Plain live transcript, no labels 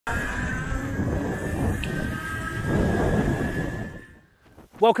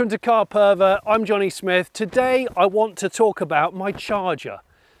Welcome to Car Pervert, I'm Jonny Smith. Today I want to talk about my Charger.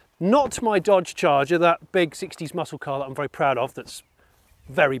 Not my Dodge Charger, that big 60s muscle car that I'm very proud of, that's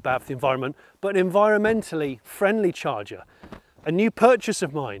very bad for the environment, but an environmentally friendly Charger. A new purchase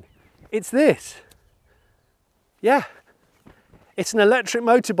of mine. It's this. Yeah, it's an electric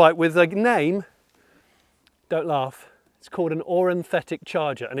motorbike with a name, don't laugh, it's called an Orienthetic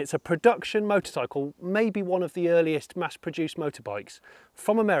Charger, and it's a production motorcycle, maybe one of the earliest mass-produced motorbikes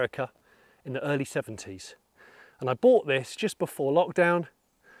from America in the early 70s. And I bought this just before lockdown,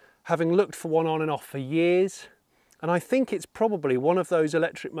 having looked for one on and off for years, and I think it's probably one of those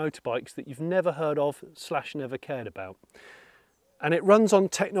electric motorbikes that you've never heard of / never cared about. And it runs on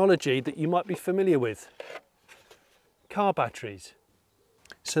technology that you might be familiar with. Car batteries.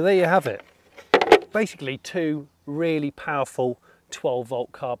 So there you have it. Basically two really powerful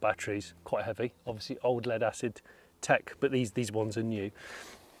 12-volt car batteries, quite heavy, obviously old lead acid tech, but these ones are new.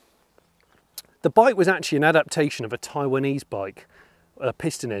 The bike was actually an adaptation of a Taiwanese bike, a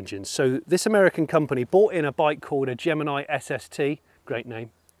piston engine. So this American company bought in a bike called a Gemini SST, great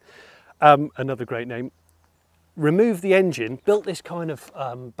name, another great name, removed the engine, built this kind of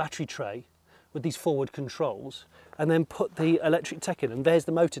battery tray with these forward controls, and then put the electric tech in, and there's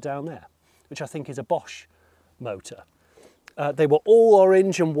the motor down there, which I think is a Bosch motor. They were all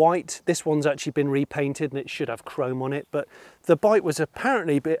orange and white. This one's actually been repainted and it should have chrome on it, but the bike was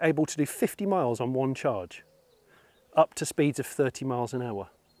apparently able to do 50 miles on one charge, up to speeds of 30 miles an hour.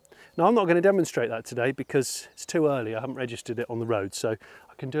 Now I'm not going to demonstrate that today because it's too early. I haven't registered it on the road, so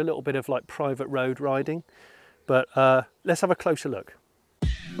I can do a little bit of like private road riding, but let's have a closer look.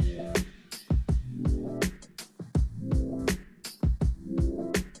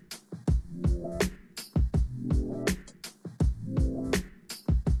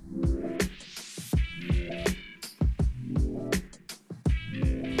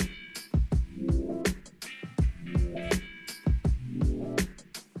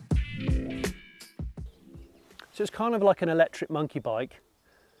 So it's kind of like an electric monkey bike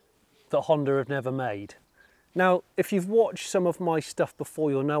that Honda have never made. Now, if you've watched some of my stuff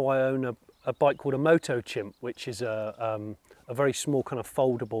before, you'll know I own a bike called a Moto Chimp, which is a very small kind of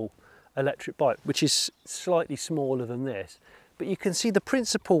foldable electric bike, which is slightly smaller than this. But you can see the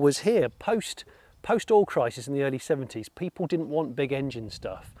principle was here, post oil crisis in the early 70s, people didn't want big engine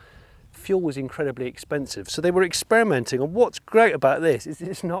stuff. Fuel was incredibly expensive, so they were experimenting, and what's great about this is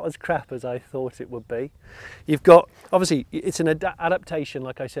it's not as crap as I thought it would be. You've got, obviously, it's an adaptation,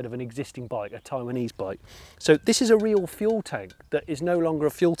 like I said, of an existing bike, a Taiwanese bike. So this is a real fuel tank that is no longer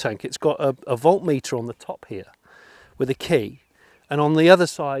a fuel tank. It's got a voltmeter on the top here with a key, and on the other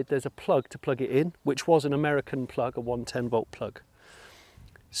side there's a plug to plug it in, which was an American plug, a 110-volt plug.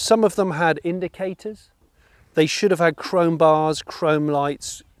 Some of them had indicators. They should have had chrome bars, chrome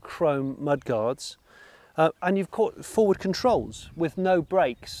lights, chrome mudguards, and you've got forward controls with no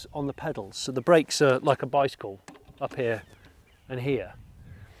brakes on the pedals. So the brakes are like a bicycle up here and here.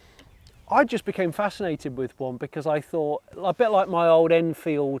 I just became fascinated with one because I thought, a bit like my old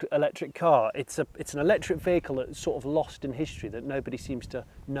Enfield electric car, it's an electric vehicle that's sort of lost in history that nobody seems to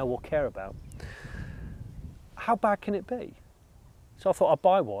know or care about. How bad can it be? So I thought I'd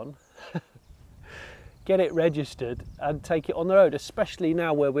buy one, get it registered and take it on the road, especially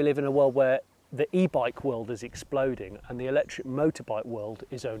now where we live in a world where the e-bike world is exploding and the electric motorbike world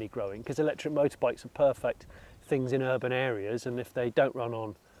is only growing, because electric motorbikes are perfect things in urban areas, and if they don't run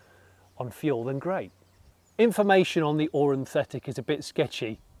on fuel, then great. Information on the Orienthetic is a bit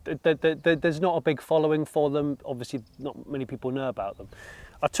sketchy. There's not a big following for them. Obviously, not many people know about them.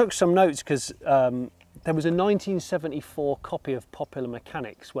 I took some notes because there was a 1974 copy of Popular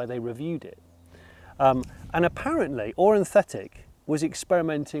Mechanics where they reviewed it. And apparently Orienthetic was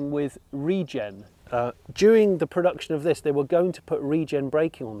experimenting with regen. During the production of this, they were going to put regen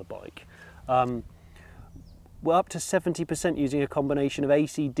braking on the bike. Well, up to 70% using a combination of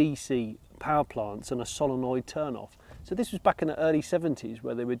AC/DC power plants and a solenoid turn-off. So this was back in the early 70s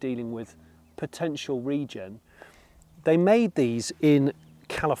where they were dealing with potential regen. They made these in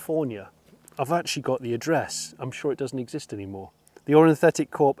California. I've actually got the address. I'm sure it doesn't exist anymore. The Orienthetic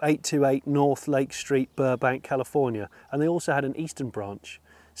Corp, 828 North Lake Street, Burbank, California. And they also had an eastern branch,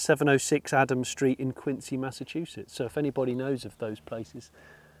 706 Adams Street in Quincy, Massachusetts. So if anybody knows of those places,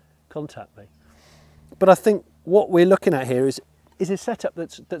 contact me. But I think what we're looking at here is a setup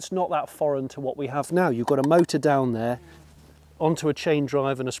that's not that foreign to what we have now. You've got a motor down there, onto a chain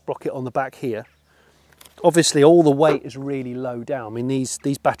drive and a sprocket on the back here. Obviously all the weight is really low down. I mean, these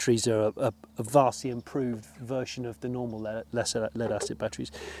batteries are a vastly improved version of the normal lead acid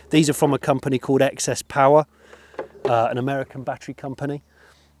batteries. These are from a company called Excess Power, an American battery company.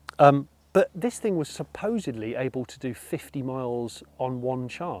 But this thing was supposedly able to do 50 miles on one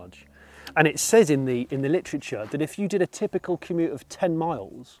charge. And it says in the literature that if you did a typical commute of 10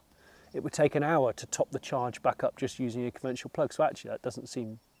 miles, it would take an hour to top the charge back up just using a conventional plug. So actually that doesn't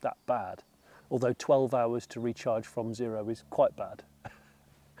seem that bad. Although 12 hours to recharge from zero is quite bad.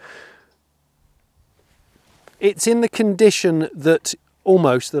 It's in the condition that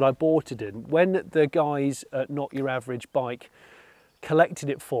almost that I bought it in. When the guys at Not Your Average Bike collected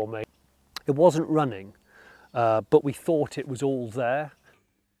it for me, it wasn't running, but we thought it was all there.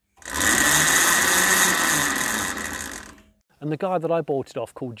 And the guy that I bought it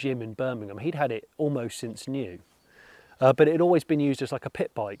off, called Jim in Birmingham, he'd had it almost since new, but it had always been used as like a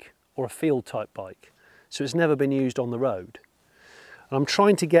pit bike or a field type bike. So it's never been used on the road. And I'm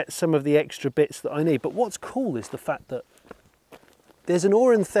trying to get some of the extra bits that I need. But what's cool is the fact that there's an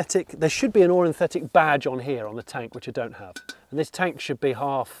Orienthetic, there should be an Orienthetic badge on here on the tank, which I don't have. And this tank should be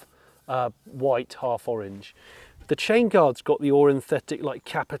half white, half orange. The chain guard's got the Orienthetic like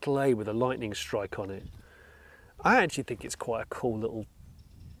capital A with a lightning strike on it. I actually think it's quite a cool little,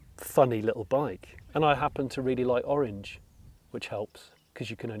 funny little bike. And I happen to really like orange, which helps, because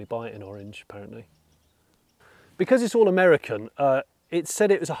you can only buy it in orange, apparently. Because it's all American, it said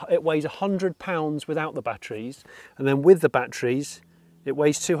it weighs 100 pounds without the batteries, and then with the batteries, it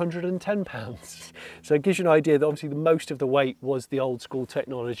weighs 210 pounds. So it gives you an idea that obviously the most of the weight was the old school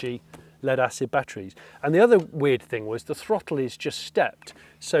technology lead acid batteries. And the other weird thing was the throttle is just stepped.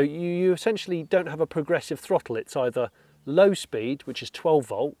 So you essentially don't have a progressive throttle. It's either low speed, which is 12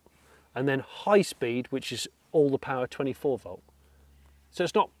 volt, and then high speed, which is all the power 24 volt. So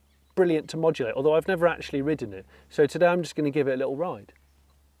it's not brilliant to modulate, although I've never actually ridden it. So today I'm just going to give it a little ride.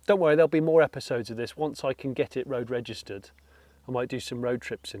 Don't worry, there'll be more episodes of this once I can get it road registered. I might do some road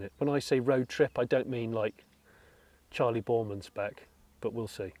trips in it. When I say road trip, I don't mean like Charley Boorman spec, but we'll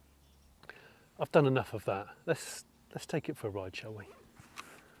see. I've done enough of that. Let's take it for a ride, shall we?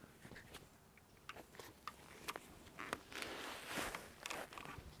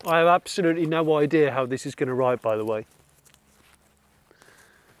 I have absolutely no idea how this is going to ride, by the way.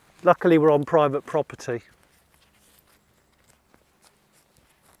 Luckily we're on private property.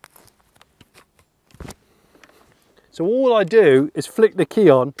 So all I do is flick the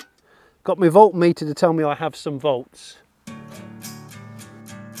key on, got my voltmeter to tell me I have some volts.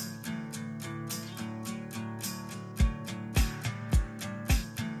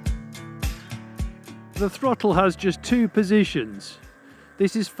 The throttle has just two positions.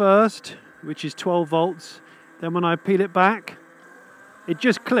 This is first, which is 12 volts. Then when I peel it back, it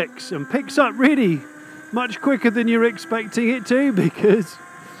just clicks and picks up really much quicker than you're expecting it to, because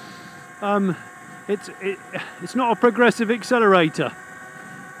it's not a progressive accelerator.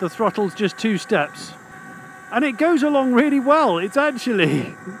 The throttle's just two steps. And it goes along really well. It's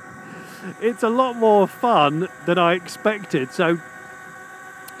actually, it's a lot more fun than I expected. So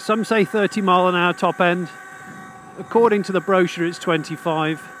some say 30 mile an hour top end. According to the brochure, it's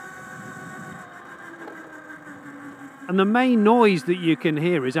 25. And the main noise that you can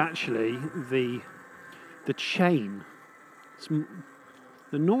hear is actually the chain.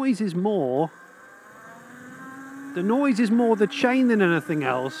 The noise is more the chain than anything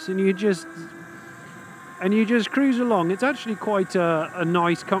else, and you just cruise along. It's actually quite a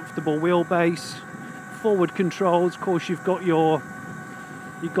nice, comfortable wheelbase. Forward controls, of course, you've got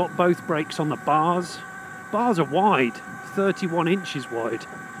both brakes on the bars. Bars are wide, 31 inches wide.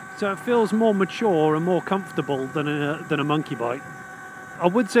 So it feels more mature and more comfortable than a monkey bike. I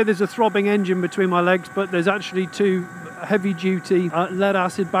would say there's a throbbing engine between my legs, but there's actually two heavy-duty lead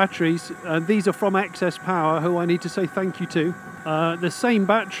acid batteries. These are from Excess Power, who I need to say thank you to. The same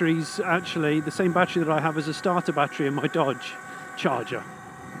batteries, actually, the same battery that I have as a starter battery in my Dodge Charger.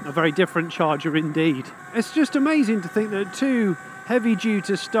 A very different Charger indeed. It's just amazing to think that two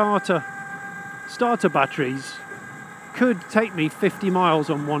heavy-duty starter batteries could take me 50 miles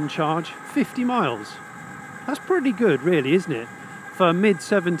on one charge. 50 miles. That's pretty good, really, isn't it? For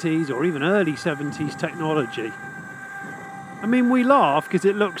mid-70s or even early 70s technology. I mean, we laugh because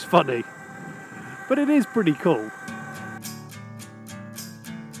it looks funny, but it is pretty cool.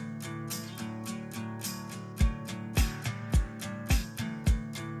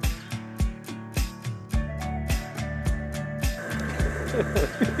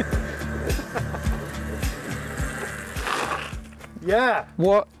 Yeah.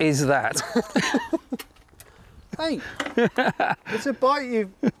 What is that? Hey, it's a bike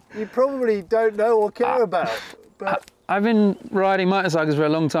you probably don't know or care about. But I've been riding motorcycles for a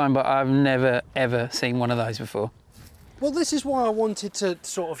long time, but I've never ever seen one of those before. Well, this is why I wanted to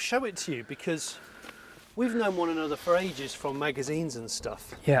sort of show it to you, because we've known one another for ages from magazines and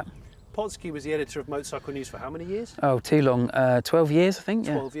stuff. Yeah. Potsky was the editor of Motorcycle News for how many years? Oh, too long. 12 years, I think.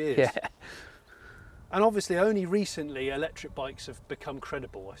 12 years. Yeah. And obviously only recently electric bikes have become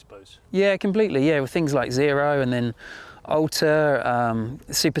credible, I suppose. Yeah, completely. Yeah, with things like Zero and then Alter,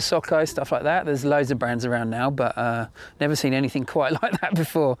 Super Socko, stuff like that. There's loads of brands around now, but never seen anything quite like that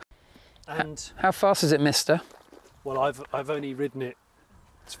before. And how fast is it, mister? Well, I've only ridden it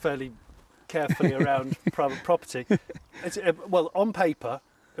fairly carefully around private property. It's, well, on paper,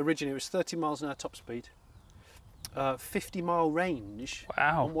 originally it was 30 miles an hour top speed, 50-mile range.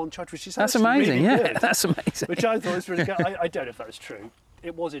 Wow. On one charge, which is that's amazing. Really yeah, good, that's amazing. which I thought was really good. I don't know if that was true.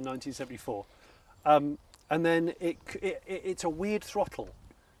 It was in 1974, and then it's a weird throttle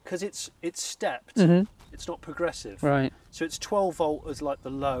because it's stepped. Mm-hmm. It's not progressive. Right. So it's 12 volt as like the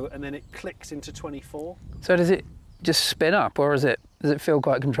low, and then it clicks into 24. So does it just spin up, or does it feel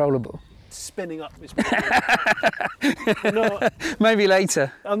quite controllable? Spinning up is no, maybe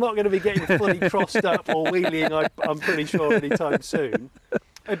later. I'm not going to be getting fully crossed up or wheeling. I'm pretty sure anytime soon.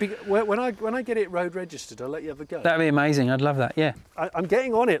 When I get it road registered, I'll let you have a go. That'd be amazing. I'd love that. Yeah. I'm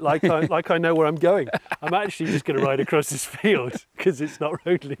getting on it like I know where I'm going. I'm actually just going to ride across this field because it's not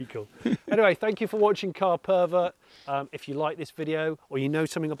road legal. Anyway, thank you for watching Car Pervert. If you like this video, or you know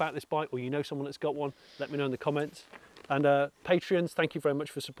something about this bike, or you know someone that's got one, let me know in the comments. And Patreons, thank you very much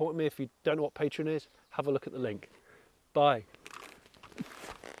for supporting me. If you don't know what Patreon is, have a look at the link. Bye.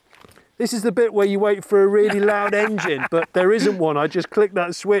 This is the bit where you wait for a really loud engine, but there isn't one. I just click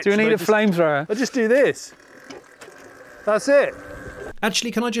that switch. Do we need a flamethrower? I just do this. That's it.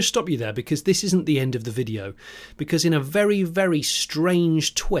 Actually, can I just stop you there, because this isn't the end of the video, because in a very, very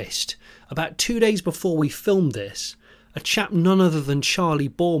strange twist, about 2 days before we filmed this, a chap none other than Charley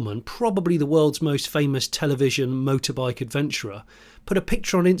Boorman, probably the world's most famous television motorbike adventurer, put a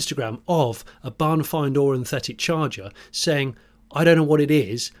picture on Instagram of a barn find Orenthetic charger saying, I don't know what it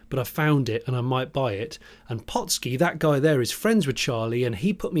is, but I found it and I might buy it. And Potsky, that guy there, is friends with Charley, and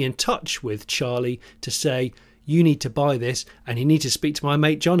he put me in touch with Charley to say, you need to buy this and you need to speak to my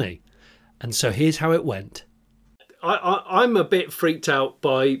mate Jonny. And so here's how it went. I'm a bit freaked out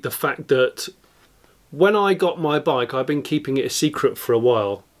by the fact that when I got my bike, I've been keeping it a secret for a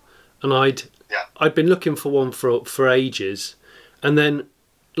while, and I'd been looking for one for ages, and then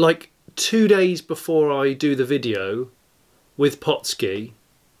like 2 days before I do the video with Potsky,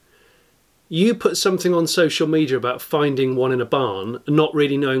 you put something on social media about finding one in a barn, not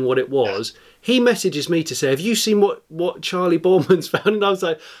really knowing what it was. He messages me to say, have you seen what Charley Boorman's found? And I was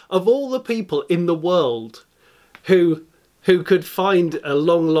like, of all the people in the world who could find a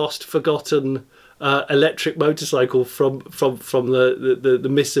long lost, forgotten electric motorcycle from the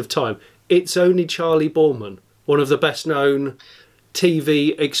mists of time, it's only Charley Boorman, one of the best known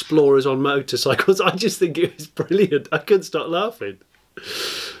TV explorers on motorcycles. I just think it was brilliant. I couldn't stop laughing.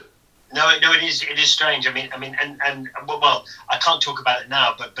 No, it is strange. I mean, and well, I can't talk about it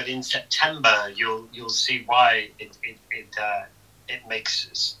now, but in September you'll see why it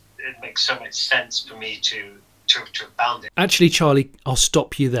makes so much sense for me to have found it. Actually, Charley, I'll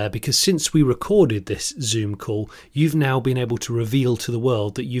stop you there, because since we recorded this Zoom call, you've now been able to reveal to the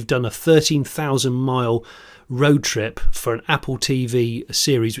world that you've done a 13,000-mile road trip for an Apple TV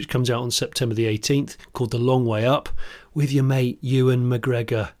series which comes out on September the 18th called The Long Way Up, with your mate Ewan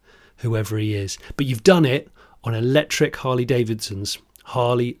McGregor, whoever he is. But you've done it on electric Harley Davidsons,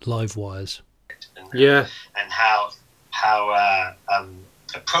 Harley Livewires. And how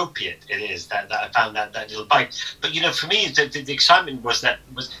appropriate it is that I found that little bike. But you know, for me, the excitement was I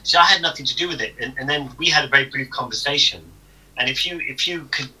had nothing to do with it, and then we had a very brief conversation. And if you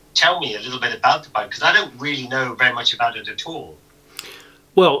could tell me a little bit about the bike, because I don't really know very much about it at all.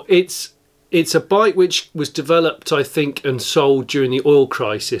 Well, it's a bike which was developed, I think, and sold during the oil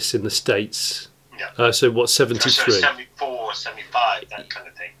crisis in the States. Yeah. So what, 73? So 74, 75, that kind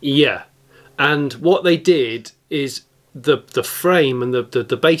of thing. Yeah. And what they did is the frame and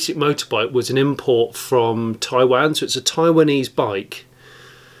the basic motorbike was an import from Taiwan. So it's a Taiwanese bike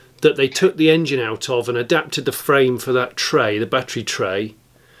that they took the engine out of and adapted the frame for that tray, the battery tray,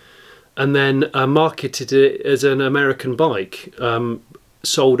 and then marketed it as an American bike,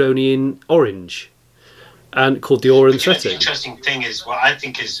 sold only in orange, and called the Orenthetic. The interesting thing is, what I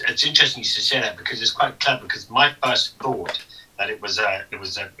think is, it's interesting you should say that, because it's quite clever. Because my first thought that it was a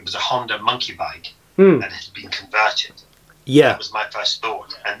Honda monkey bike that had been converted. Yeah. That was my first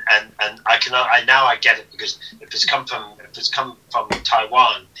thought, and now I get it, because if it's come from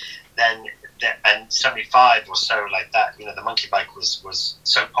Taiwan, then and 75 or so like that, you know, the monkey bike was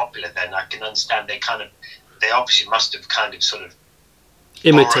so popular then. I can understand they obviously must have kind of sort of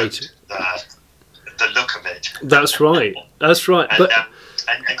imitated the look of it. That's right. That's right. And, but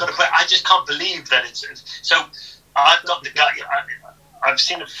and got to, I just can't believe that it's so. I've got the guy. I've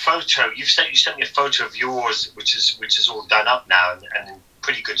seen a photo. You sent me a photo of yours, which is all done up now and in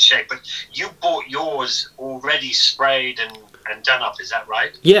pretty good shape. But you bought yours already sprayed and done up. Is that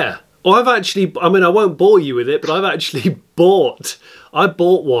right? Yeah. Well, I've actually. I mean, I won't bore you with it, but I've actually bought. I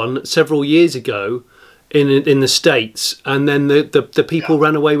bought one several years ago in the States, and then the people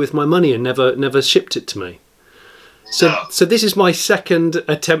ran away with my money and never shipped it to me. So this is my second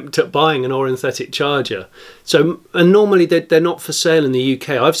attempt at buying an Orienthetic charger. So, and normally they're not for sale in the UK.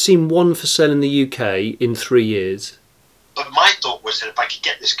 I've seen one for sale in the UK in 3 years. But my thought was that if I could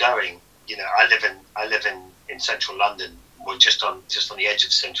get this going, you know, I live in central London, or just on the edge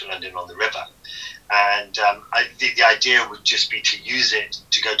of central London on the river, and the idea would just be to use it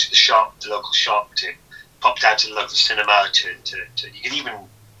to go to the local shop, to pop down to the local cinema, to you can even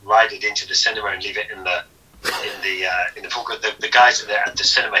ride it into the cinema and leave it in the forecourt. The guys at the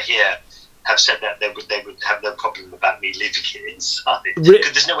cinema here have said that they would have no problem about me leaving it inside,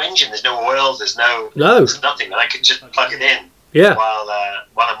 because there's no engine, there's no oil, there's nothing, and I could just plug it in while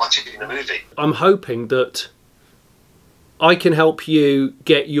I'm watching the movie. I'm hoping that I can help you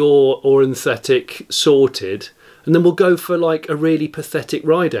get your Orienthetic sorted, and then we'll go for like a really pathetic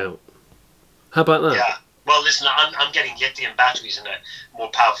ride out. How about that? Yeah. Well, listen, I'm getting lithium batteries and a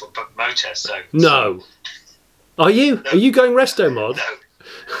more powerful motor, so... No. Are you? No. Are you going resto mod? No.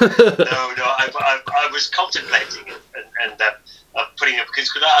 No. I was contemplating it and putting it,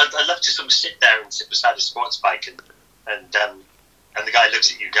 because I'd love to sort of sit there and sit beside a sports bike and the guy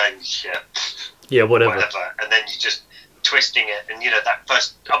looks at you going, yeah, whatever. And then you just twisting it, and you know,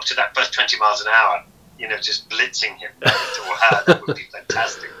 up to that first 20 miles an hour, you know, just blitzing him or her, that would be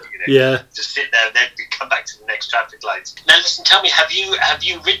fantastic. You know, yeah. Just sit there and then come back to the next traffic lights. Now listen, tell me, have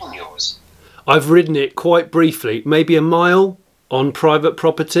you ridden yours? I've ridden it quite briefly, maybe a mile on private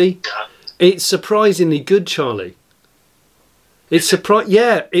property. Yeah. It's surprisingly good, Charlie. It's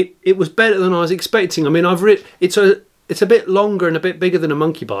it was better than I was expecting. I mean, it's a bit longer and a bit bigger than a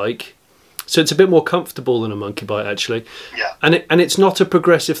monkey bike, so it's a bit more comfortable than a monkey bike actually. Yeah. And it's not a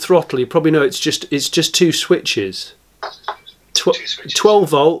progressive throttle. You probably know it's just two switches. 12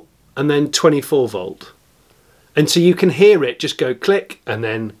 volt and then 24 volt. And so you can hear it just go click and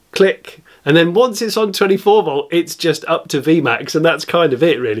then click. And then once it's on 24 volt, it's just up to VMAX, and that's kind of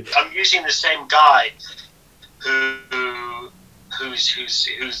it, really. I'm using the same guy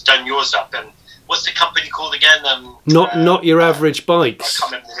who's done yours up. And what's the company called again? Not Your Average Bikes. I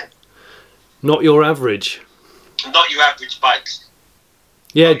can't remember. Not Your Average. Not Your Average Bikes.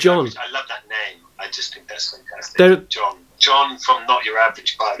 Yeah, John. I love that name. I just think that's fantastic. John from Not Your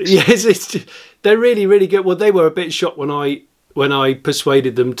Average Bikes. Yes, they're really, really good. Well, they were a bit shocked when I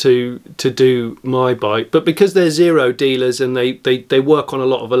persuaded them to do my bike, but because they're zero dealers and they work on a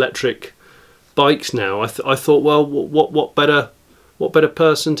lot of electric bikes now, I thought, well, what better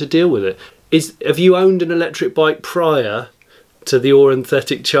person to deal with it? Have you owned an electric bike prior to the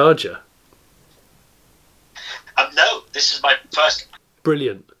Orienthetic charger? No, this is my first.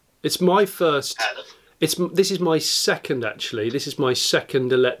 Brilliant. It's my first. This is my second, actually. This is my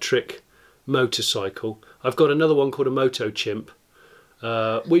second electric motorcycle. I've got another one called a Moto Chimp.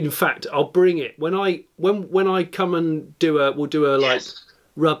 In fact, I'll bring it when I come and we'll do a like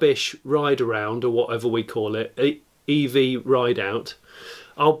rubbish ride around or whatever we call it, EV ride out.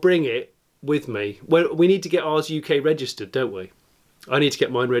 I'll bring it with me. Well, we need to get ours UK registered, don't we? I need to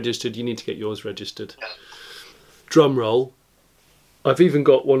get mine registered. You need to get yours registered. Drum roll. I've even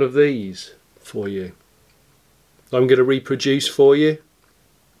got one of these for you. I'm going to reproduce for you.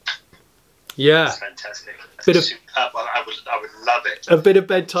 Yeah. That's fantastic. That's superb. I would love it. A bit of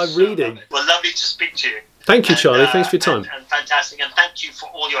bedtime reading. Well, lovely to speak to you. Thank you, Charlie. Thanks for your time. And fantastic. And thank you for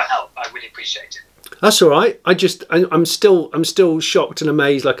all your help. I really appreciate it. That's all right. I'm still shocked and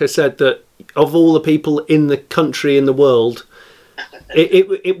amazed, like I said, that of all the people in the country, in the world,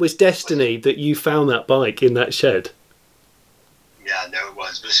 it was destiny that you found that bike in that shed. Yeah, no, it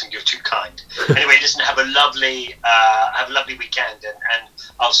was. Listen, you're too kind. Anyway, listen, have a lovely weekend, and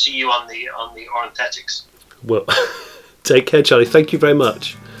I'll see you on the Orienthetics. Well, take care, Charlie. Thank you very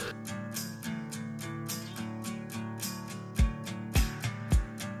much.